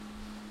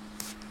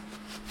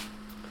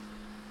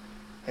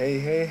Hey,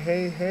 hey,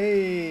 hey,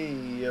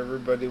 hey,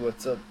 everybody,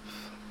 what's up?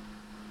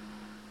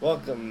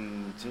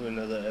 Welcome to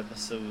another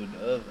episode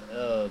of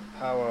A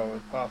Pow-wow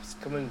with Pops,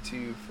 coming to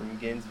you from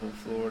Gainesville,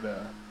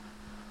 Florida.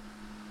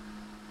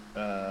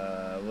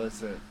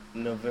 Was it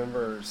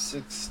November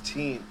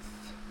 16th,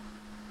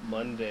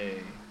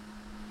 Monday,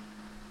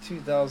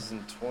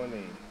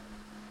 2020.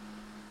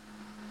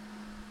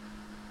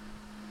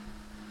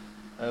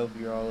 I hope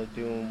you all are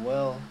doing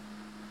well.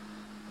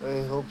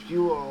 I hope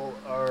you all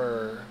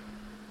are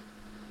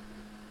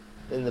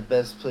in the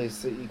best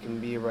place that you can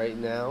be right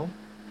now.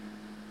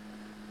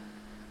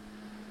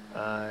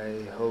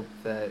 I hope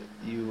that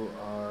you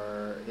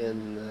are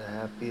in the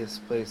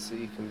happiest place that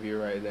you can be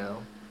right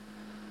now.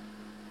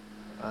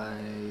 I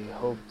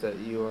hope that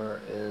you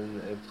are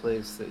in a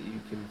place that you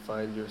can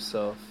find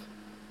yourself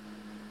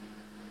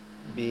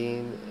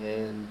being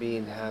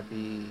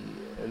happy,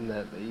 and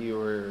that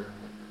you are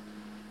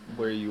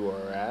where you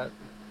are at.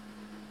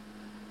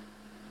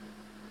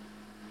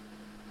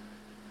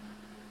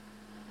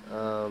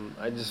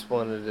 I just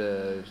wanted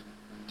to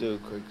do a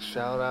quick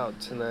shout out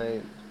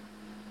tonight.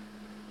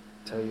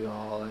 Tell you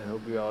all I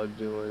hope you all are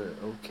doing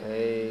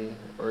okay,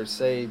 or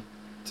say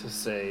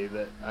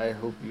that I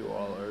hope you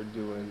all are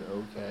doing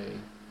okay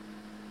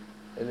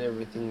and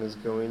everything is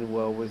going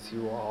well with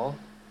you all.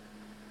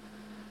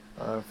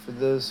 For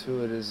those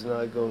who it is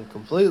not going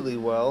completely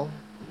well,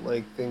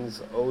 like,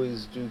 things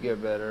always do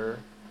get better.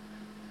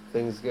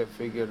 Things get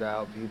figured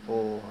out.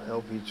 People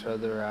help each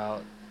other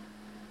out.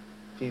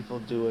 People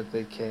do what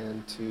they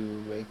can to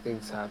make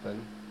things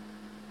happen.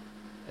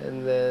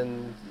 And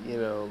then, you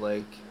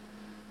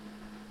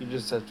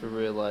just have to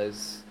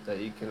realize that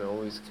you can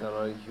always count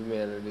on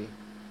humanity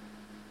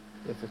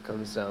if it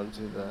comes down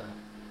to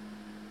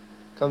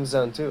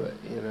it,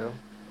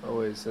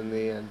 always in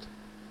the end.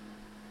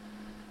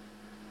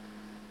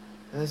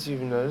 As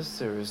you've noticed,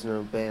 there is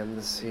no band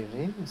this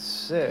evening,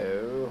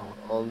 so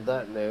on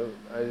that note,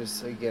 I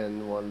just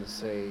again want to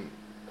say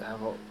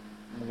have a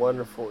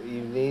wonderful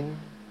evening.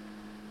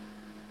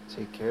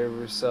 Take care of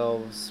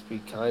yourselves, be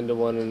kind to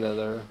one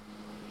another.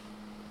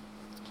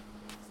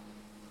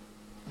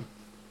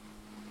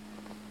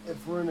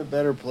 If we're in a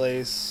better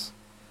place,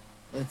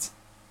 let's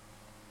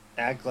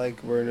act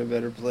like we're in a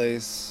better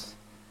place.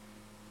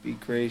 Be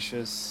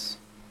gracious,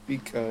 be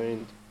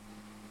kind,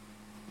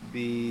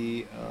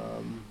 be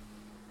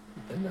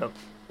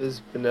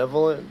is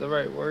benevolent the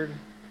right word?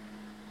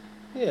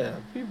 Yeah,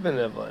 be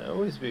benevolent.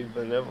 Always be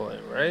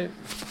benevolent, right?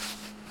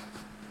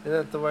 Isn't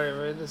that the right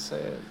way to say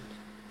it?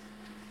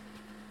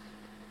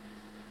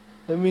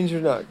 That means you're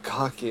not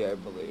cocky, I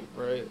believe,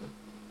 right?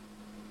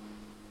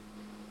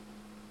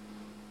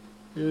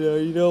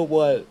 You know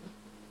what?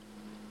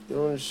 You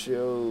don't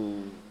show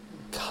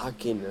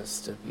cockiness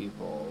to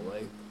people.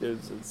 Like,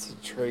 it's a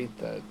trait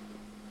that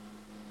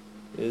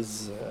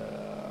is,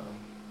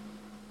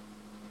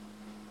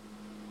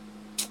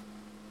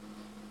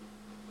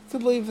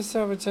 could leave a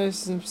sour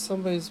taste in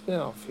somebody's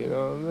mouth, you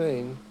know what I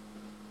mean?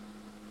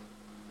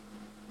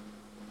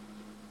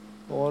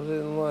 Well, I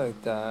didn't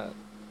like that.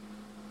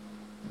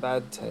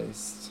 Bad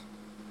taste.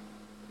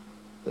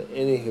 But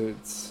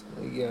anywhoots,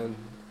 again,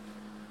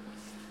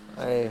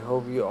 I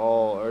hope you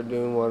all are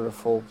doing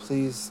wonderful.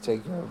 Please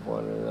take care of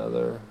one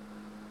another.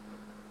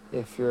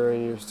 If you're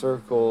in your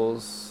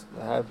circles,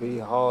 happy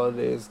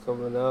holidays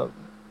coming up.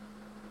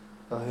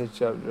 I'll hit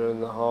you up during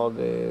the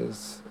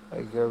holidays.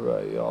 I care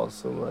about you all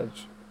so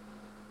much.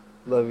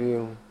 Love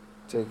you.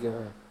 Take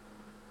care.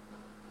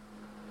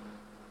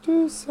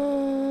 Deuces.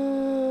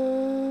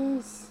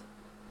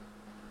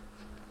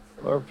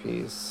 Or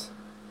peace.